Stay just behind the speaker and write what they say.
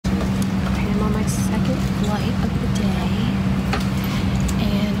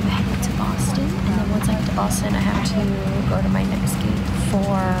to Boston, I have to go to my next gate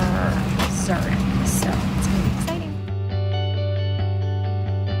for Zurich, so it's going to be exciting.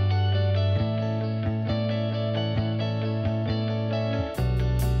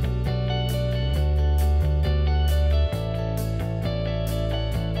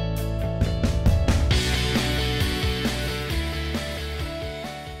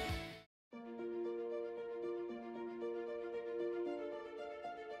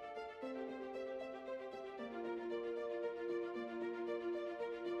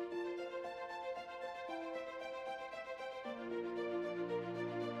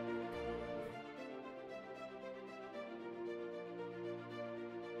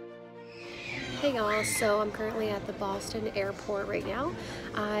 Hey y'all, so I'm currently at the Boston airport right now.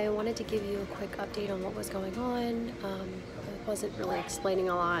 I wanted to give you a quick update on what was going on. I wasn't really explaining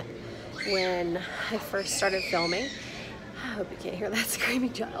a lot when I first started filming. I hope you can't hear that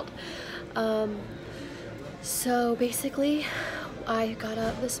screaming child. So basically, I got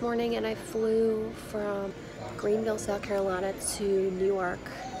up this morning and I flew from Greenville, South Carolina to Newark,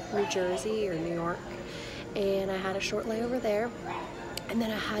 New Jersey, or New York, and I had a short layover there, and then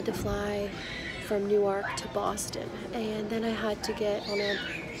I had to fly from Newark to Boston, and then I had to get on a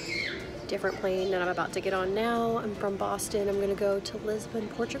different plane that I'm about to get on now. I'm from Boston. I'm gonna go to Lisbon,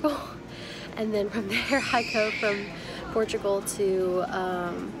 Portugal, and then from there I go from Portugal to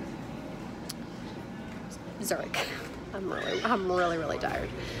Zurich. I'm really tired.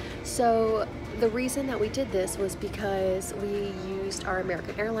 So the reason that we did this was because we used our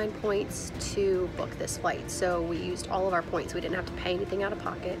American airline points to book this flight. So we used all of our points. We didn't have to pay anything out of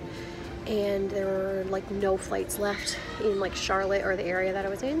pocket. And there were like no flights left in like Charlotte or the area that I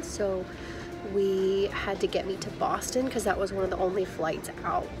was in, so we had to get me to Boston because that was one of the only flights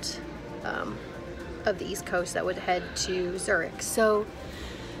out of the East Coast that would head to Zurich. So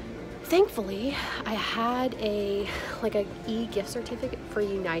thankfully I had a e-gift certificate for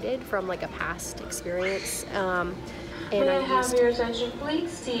United from like a past experience, and May I have used your attention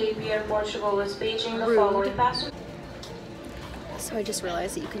please? TAP Air Portugal is paging the following passengers. So I just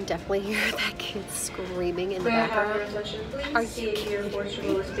realized that you can definitely hear that kid screaming in the May I have your background. attention Are please? you TAP Air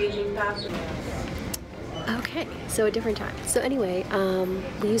Portugal is paging passengers. Okay, so a different time. So anyway,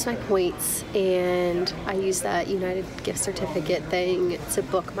 we used my points, and I used that United gift certificate thing to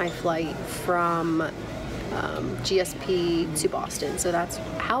book my flight from GSP to Boston. So that's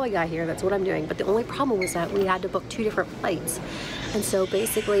how I got here. That's what I'm doing. But the only problem was that we had to book 2 different flights, and so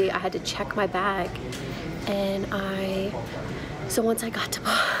basically I had to check my bag, and so once I got to,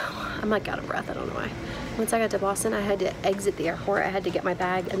 I'm like out of breath, I don't know why. Once I got to Boston, I had to exit the airport, I had to get my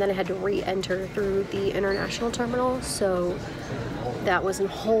bag, and then I had to re-enter through the international terminal, so that was a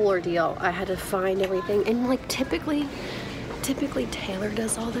whole ordeal. I had to find everything, and like typically Taylor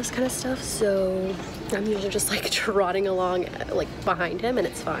does all this kind of stuff, so I'm usually just like trotting along like behind him, and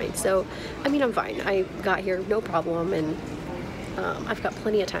it's fine. So, I mean, I'm fine. I got here no problem, and I've got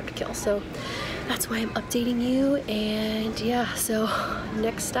plenty of time to kill, so that's why I'm updating you. And yeah, so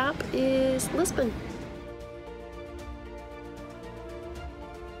next stop is Lisbon.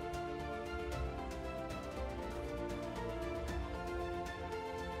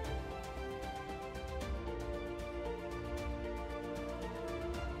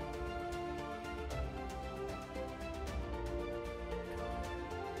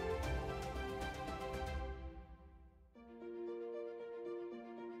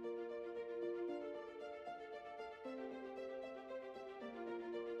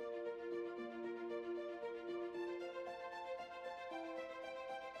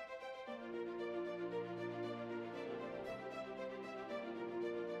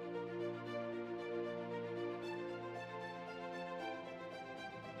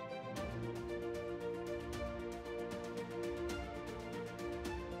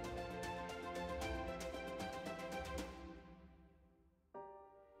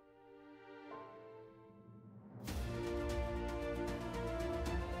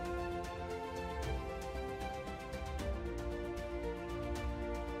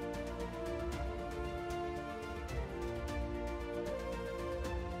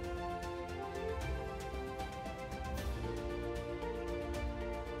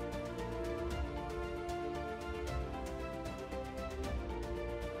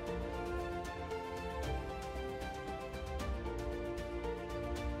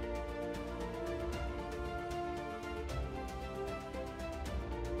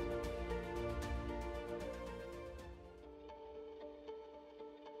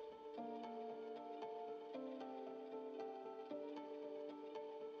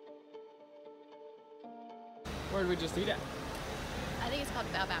 Where did we just eat at? I think it's called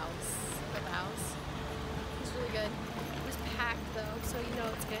Babau's. really good. It was packed though, so you know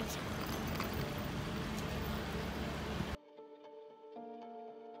it's good.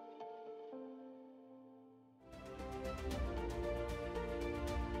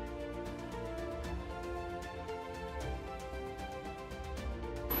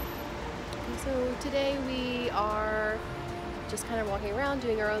 So today we are just kind of walking around,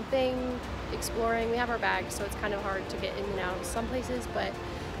 doing our own thing, exploring. We have our bags, so it's kind of hard to get in and out of some places, but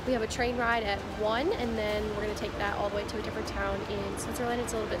we have a train ride at 1, and then we're going to take that all the way to a different town in Switzerland.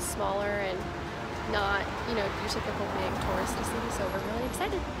 It's a little bit smaller and not, you know, your typical big touristy city, so we're really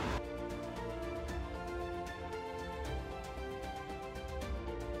excited.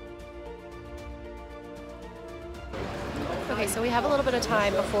 Okay, so we have a little bit of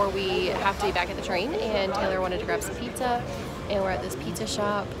time before we have to be back at the train, and Taylor wanted to grab some pizza, and we're at this pizza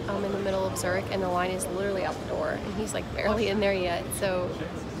shop in the middle of Zurich, and the line is literally out the door, and he's like barely in there yet, so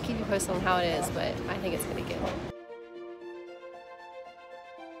I'll keep you posted on how it is, but I think it's gonna be good.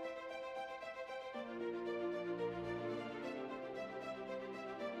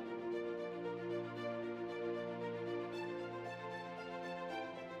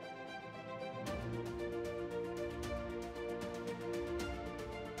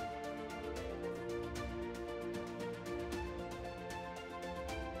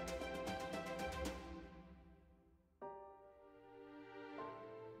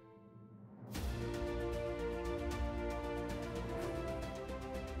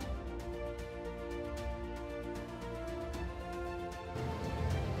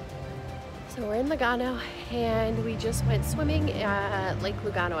 So we're in Lugano, and we just went swimming at Lake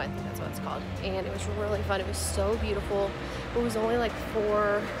Lugano, I think that's what it's called, and it was really fun. It was so beautiful. It was only like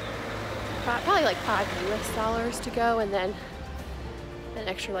probably like $5 US to go, and then an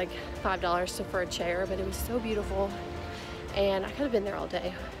extra like $5 for a chair, but it was so beautiful, and I could have been there all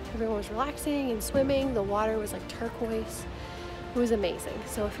day. Everyone was relaxing and swimming. The water was like turquoise. It was amazing.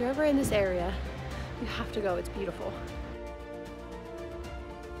 So if you're ever in this area, you have to go. It's beautiful.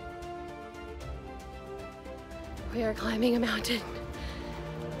 We are climbing a mountain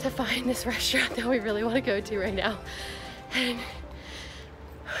to find this restaurant that we really want to go to right now. And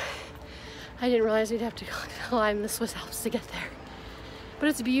I didn't realize we'd have to climb the Swiss Alps to get there. But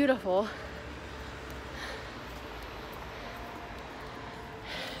it's beautiful.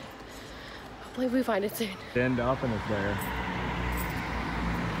 Hopefully we find it soon. End up and it's there.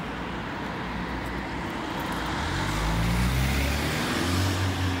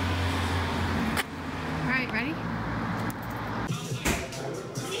 All right, ready?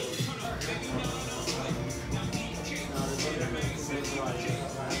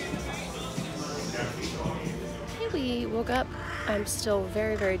 We woke up. I'm still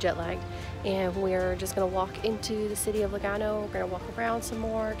very jet lagged, and we're just gonna walk into the city of Lugano. We're gonna walk around some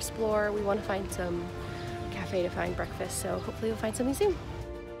more, explore. We want to find some cafe to find breakfast, so hopefully we'll find something soon.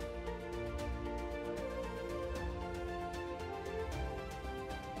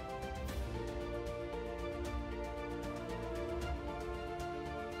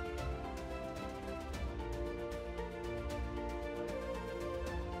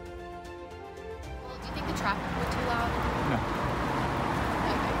 Traffic were too loud? No.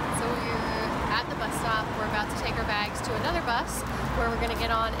 Okay, so we're at the bus stop. We're about to take our bags to another bus where we're going to get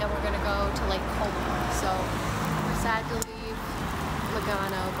on, and we're going to go to Lake Como. So we're sad to leave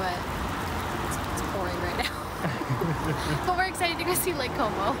Lugano, but it's pouring right now. But we're excited to go see Lake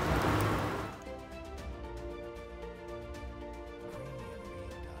Como.